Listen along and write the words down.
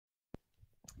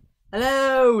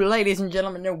Hello, ladies and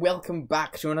gentlemen, and welcome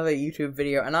back to another YouTube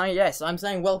video. And I'm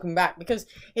saying welcome back because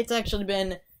it's actually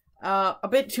been a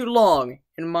bit too long,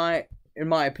 in my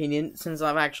opinion, since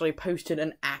I've actually posted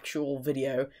an actual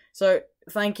video. So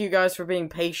thank you guys for being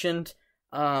patient.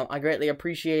 I greatly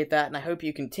appreciate that, and I hope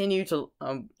you continue to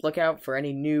look out for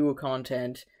any new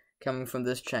content coming from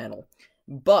this channel.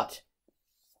 But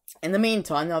in the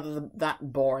meantime, now that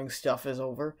that boring stuff is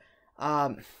over,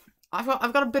 I've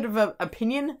got a bit of an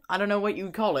opinion. I don't know what you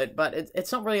would call it, but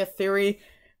it's not really a theory,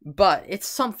 but it's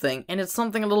something, and it's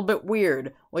something a little bit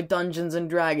weird with Dungeons and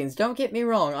Dragons. Don't get me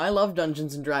wrong, I love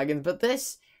Dungeons and Dragons, but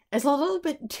this is a little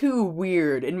bit too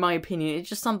weird, in my opinion. It's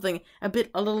just something a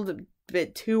little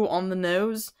bit too on the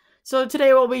nose. So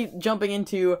today we'll be jumping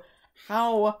into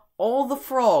how all the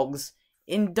frogs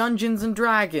in Dungeons and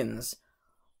Dragons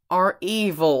are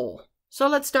evil. So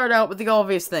let's start out with the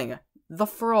obvious thing, the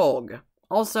frog.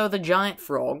 Also, the giant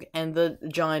frog and the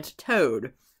giant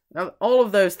toad. Now, all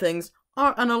of those things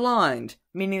are unaligned,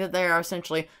 meaning that they are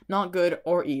essentially not good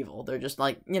or evil. They're just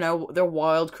like, they're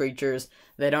wild creatures.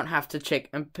 They don't have to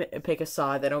pick a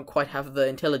side. They don't quite have the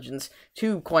intelligence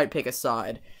to quite pick a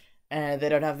side. And they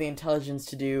don't have the intelligence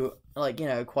to do,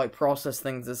 quite process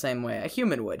things the same way a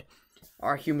human would.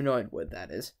 Or a humanoid would,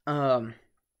 that is.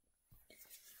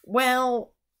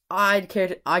 Well, I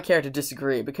care to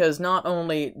disagree, because not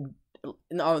only...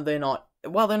 No, they're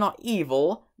not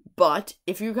evil, but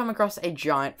if you come across a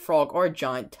giant frog or a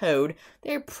giant toad,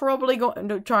 they're probably going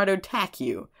to try to attack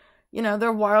you.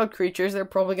 They're wild creatures, they're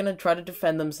probably going to try to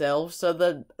defend themselves, so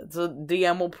the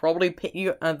DM will probably pit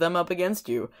them up against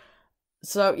you.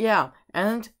 So, yeah,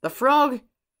 and the frog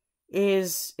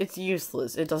it's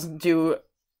useless. It doesn't do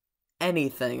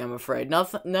anything, I'm afraid.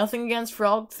 Nothing against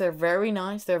frogs, they're very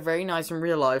nice in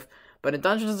real life, but in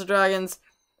Dungeons and Dragons,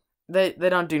 They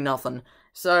don't do nothing.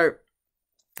 So,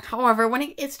 however,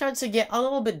 when it starts to get a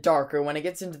little bit darker, when it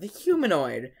gets into the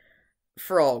humanoid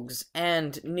frogs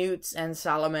and newts and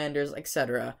salamanders,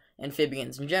 etc.,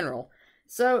 amphibians in general.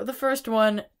 So, the first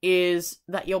one is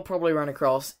that you'll probably run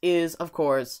across is, of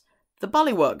course, the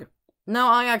bullywug.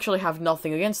 Now, I actually have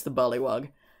nothing against the bullywug,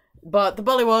 but the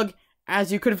bullywug,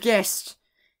 as you could have guessed,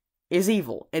 is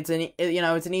evil. It's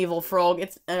an evil frog.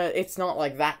 It's not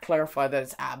like that clarified that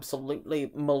it's absolutely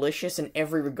malicious in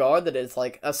every regard, that it's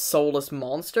like a soulless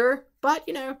monster, but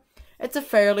it's a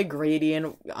fairly greedy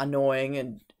and annoying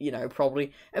and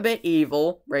probably a bit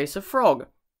evil race of frog.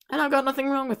 And I've got nothing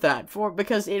wrong with that,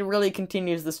 because it really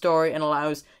continues the story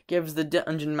and gives the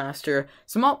dungeon master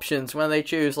some options when they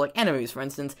choose, like, enemies. For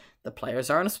instance, the players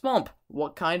are in a swamp.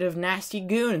 What kind of nasty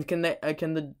goon can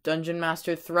the dungeon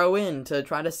master throw in to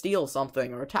try to steal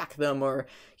something, or attack them, or,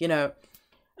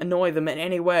 annoy them in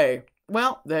any way?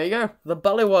 Well, there you go. The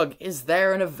bullywug is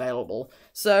there and available.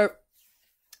 So,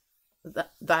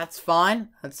 that's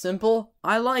fine. That's simple.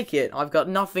 I like it. I've got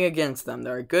nothing against them.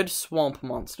 They're a good swamp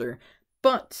monster.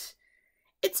 But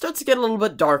it starts to get a little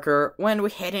bit darker when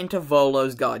we head into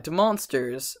Volo's Guide to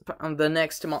Monsters,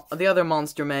 the other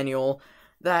monster manual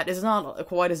that is not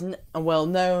quite as well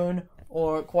known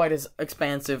or quite as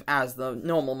expansive as the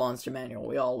normal monster manual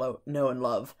we all know and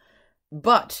love.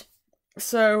 But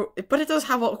it does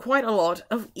have quite a lot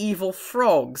of evil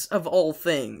frogs, of all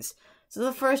things. So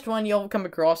the first one you'll come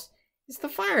across is the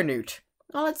Firenewt.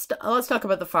 Well, let's talk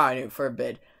about the Firenewt for a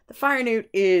bit. The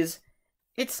Firenewt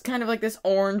it's kind of like this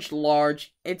orange,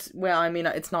 large, it's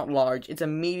not large, it's a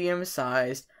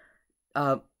medium-sized,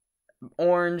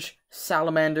 orange,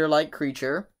 salamander-like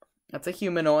creature. That's a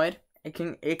humanoid.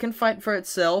 It can fight for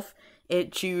itself.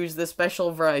 It chews the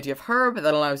special variety of herb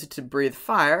that allows it to breathe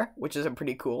fire, which is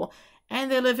pretty cool.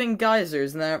 And they live in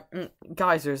geysers, and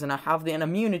have an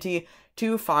immunity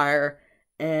to fire,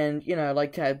 and,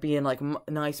 like to be in, like,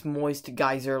 nice, moist,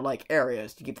 geyser-like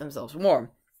areas to keep themselves warm.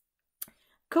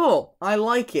 Cool, I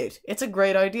like it. It's a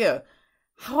great idea.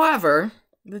 However,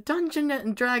 the Dungeons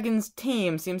and Dragons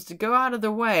team seems to go out of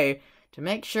their way to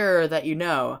make sure that you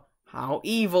know how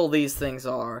evil these things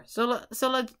are. So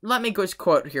let me just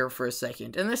quote here for a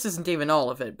second, and this isn't even all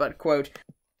of it, but quote,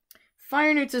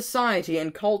 Firenewt society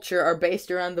and culture are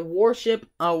based around the worship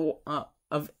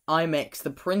of Imex, the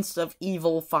Prince of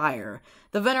Evil Fire.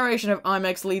 The veneration of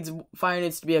Imex leads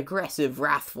Firenewts to be aggressive,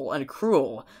 wrathful, and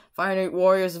cruel. Firenewt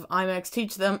warriors of Imex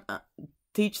teach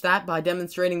that by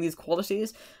demonstrating these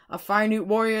qualities. A Firenewt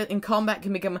warrior in combat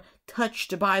can become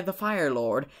touched by the Fire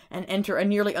Lord and enter a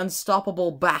nearly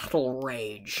unstoppable battle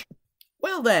rage.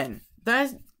 Well then,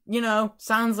 that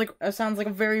sounds like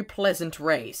a very pleasant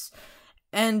race.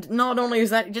 And not only is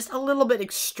that just a little bit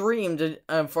extreme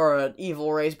for an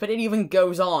evil race, but it even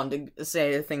goes on to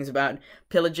say things about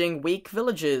pillaging weak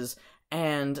villages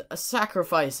and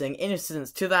sacrificing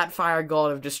innocents to that fire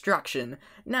god of destruction.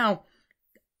 Now,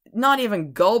 not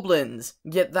even goblins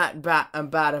get that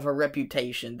bad of a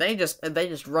reputation. They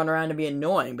just run around and be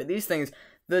annoying. But these things,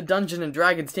 the Dungeons and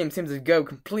Dragons team seems to go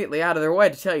completely out of their way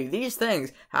to tell you these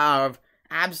things have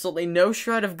absolutely no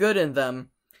shred of good in them,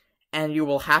 and you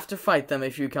will have to fight them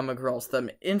if you come across them.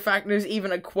 In fact, there's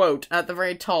even a quote at the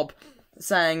very top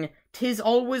saying, "'Tis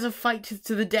always a fight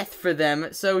to the death for them,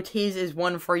 so 'tis is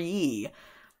one for ye."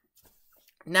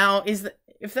 Now,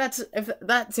 if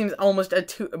that seems almost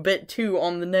a bit too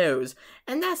on the nose,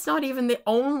 and that's not even the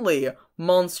only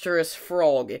monstrous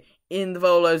frog in the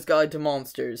Volo's Guide to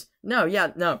Monsters. No,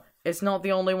 it's not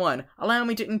the only one. Allow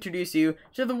me to introduce you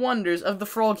to the wonders of the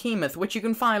froghemoth, which you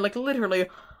can find, like, literally,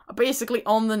 basically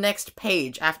on the next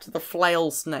page after the flail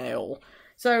snail.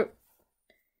 So,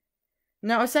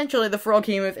 now, essentially, the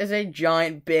froghemoth is a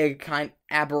giant, big, kind of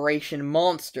aberration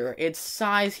monster. Its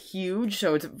size huge,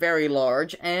 so it's very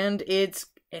large, and it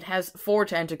has 4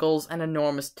 tentacles, an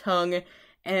enormous tongue,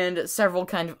 and several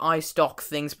kind of eye stalk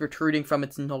things protruding from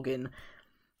its noggin.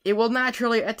 It will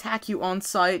naturally attack you on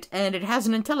sight, and it has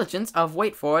an intelligence of,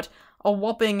 wait for it, a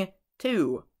whopping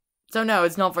 2. So no,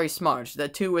 it's not very smart.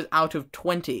 That 2 is out of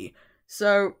 20.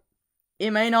 So,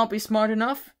 it may not be smart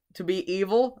enough to be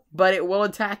evil, but it will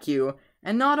attack you.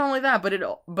 And not only that,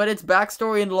 but its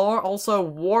backstory and lore also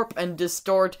warp and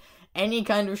distort any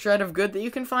kind of shred of good that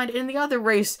you can find in the other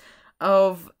race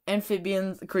of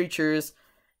amphibian creatures,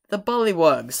 the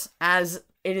bullywugs, as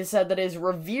it is said that it is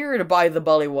revered by the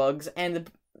bullywugs, and the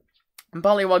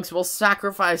bullywugs will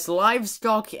sacrifice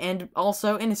livestock and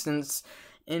also innocents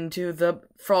into the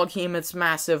froghemoth's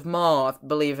massive maw,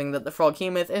 believing that the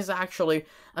froghemoth is actually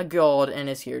a god and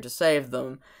is here to save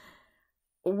them.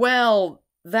 Well,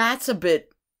 that's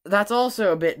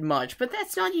also a bit much, but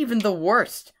that's not even the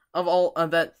worst of all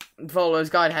that Volo's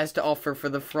Guide has to offer for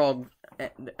the frog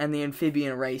and the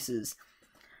amphibian races.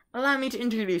 Allow me to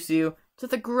introduce you to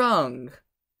the Grung.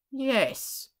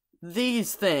 Yes,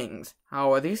 these things.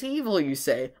 How are these evil, you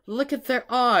say? Look at their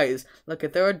eyes. Look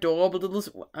at their adorable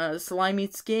little slimy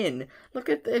skin.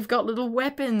 They've got little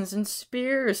weapons and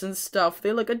spears and stuff.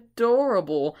 They look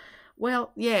adorable.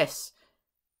 Well, yes,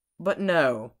 but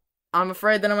no. I'm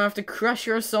afraid that I'm going to have to crush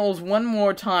your souls one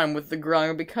more time with the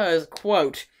Grung because,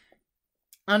 quote,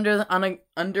 under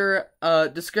a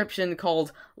description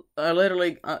called,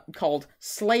 called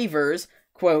slavers,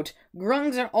 quote,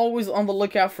 Grungs are always on the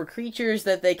lookout for creatures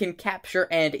that they can capture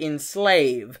and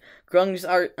enslave. Grungs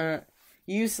are,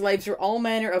 use slaves for all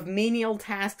manner of menial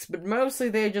tasks, but mostly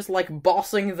they're just like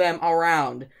bossing them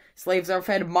around. Slaves are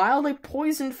fed mildly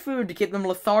poisoned food to keep them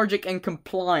lethargic and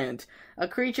compliant. A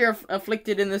creature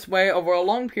afflicted in this way over a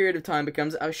long period of time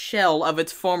becomes a shell of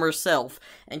its former self,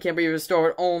 and can be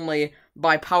restored only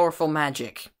by powerful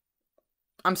magic.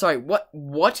 I'm sorry,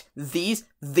 what? These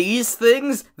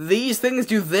things? These things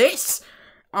do this?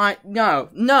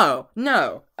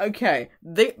 No. Okay.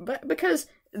 Because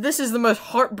this is the most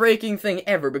heartbreaking thing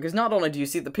ever, because not only do you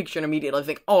see the picture and immediately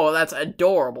think, oh, that's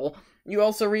adorable, you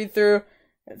also read through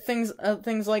things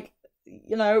like,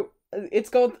 you know, it's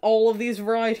got all of these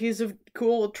varieties of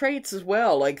cool traits as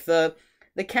well, like the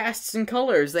casts and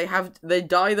colors. They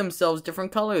dye themselves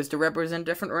different colors to represent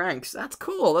different ranks. That's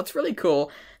cool. That's really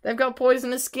cool. They've got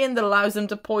poisonous skin that allows them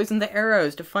to poison the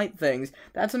arrows to fight things.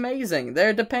 That's amazing.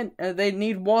 They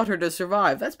need water to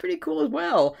survive. That's pretty cool as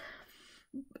well.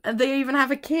 And they even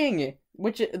have a king,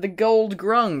 the Gold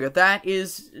Grung. That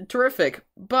is terrific.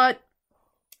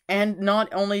 And it's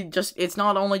not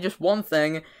only just one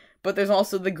thing, but there's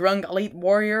also the Grung Elite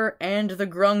Warrior and the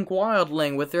Grung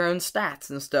Wildling with their own stats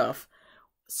and stuff.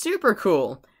 Super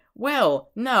cool.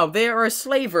 Well, no, they are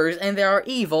slavers, and they are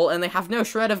evil, and they have no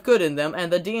shred of good in them,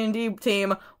 and the D&D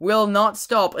team will not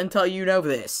stop until you know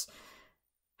this.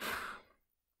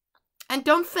 And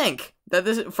don't think that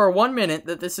this, for 1 minute,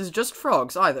 that this is just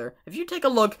frogs, either. If you take a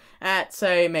look at,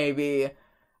 say, maybe,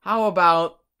 how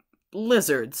about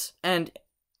lizards and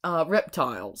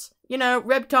reptiles? You know,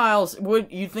 reptiles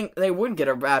you'd think they would get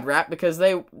a bad rap because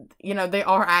they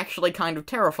are actually kind of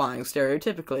terrifying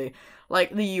stereotypically.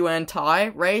 Like the Yuan Tai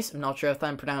race, I'm not sure if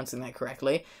I'm pronouncing that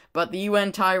correctly, but the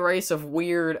Yuan Tai race of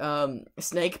weird,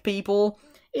 snake people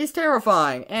is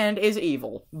terrifying and is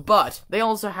evil. But they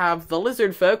also have the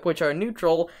lizard folk, which are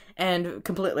neutral and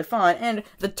completely fine, and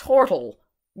the turtle.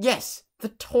 Yes, the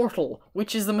turtle,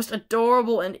 which is the most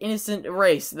adorable and innocent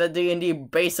race that D&D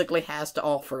basically has to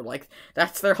offer. Like,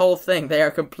 that's their whole thing. They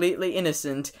are completely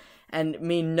innocent and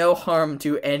mean no harm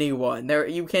to anyone.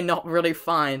 You cannot really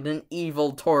find an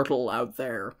evil turtle out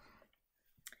there.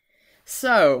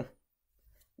 So,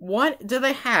 what do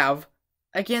they have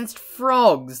against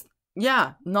frogs?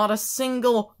 Yeah, not a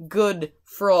single good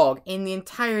frog in the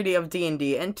entirety of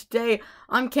D&D, and today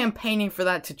I'm campaigning for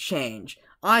that to change.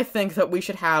 I think that we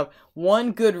should have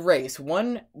one good race,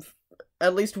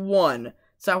 at least one,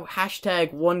 so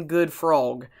hashtag one good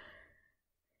frog.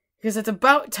 Because it's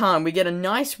about time we get a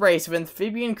nice race of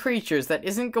amphibian creatures that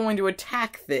isn't going to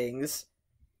attack things,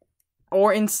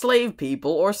 or enslave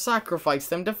people, or sacrifice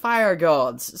them to fire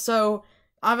gods. So,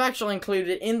 I've actually included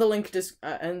it in the link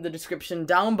in the description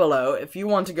down below if you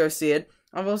want to go see it.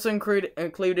 I've also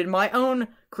included my own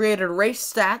created race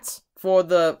stats for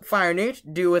the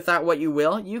Firenewt. Do with that what you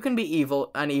will. You can be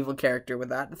an evil character with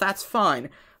that. That's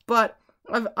fine. But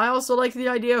I also like the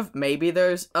idea of maybe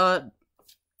there's a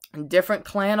different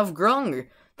clan of Grung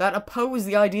that oppose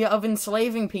the idea of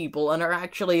enslaving people and are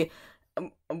actually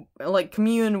like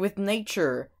commune with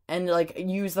nature and like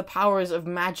use the powers of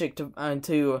magic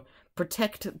to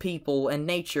protect people and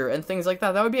nature and things like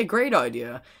that. That would be a great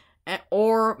idea.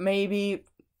 Or maybe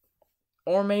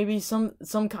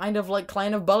some kind of like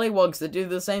clan of bullywugs that do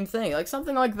the same thing. Like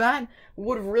something like that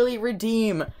would really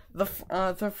redeem the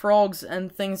frogs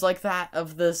and things like that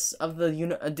of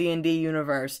the D&D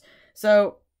universe.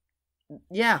 So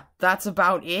yeah, that's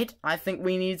about it. I think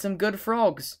we need some good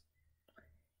frogs.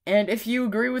 And if you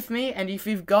agree with me, and if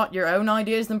you've got your own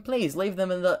ideas, then please leave them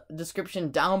in the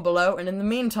description down below. And in the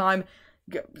meantime,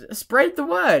 spread the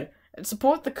word and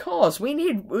support the cause. We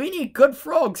need good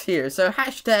frogs here. So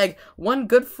hashtag one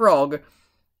good frog,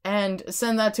 and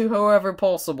send that to whoever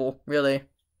possible, really,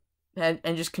 and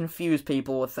just confuse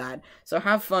people with that. So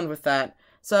have fun with that.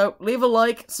 So leave a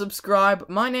like, subscribe.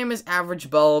 My name is Average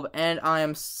Bulb, and I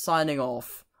am signing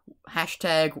off.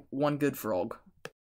 Hashtag one good frog.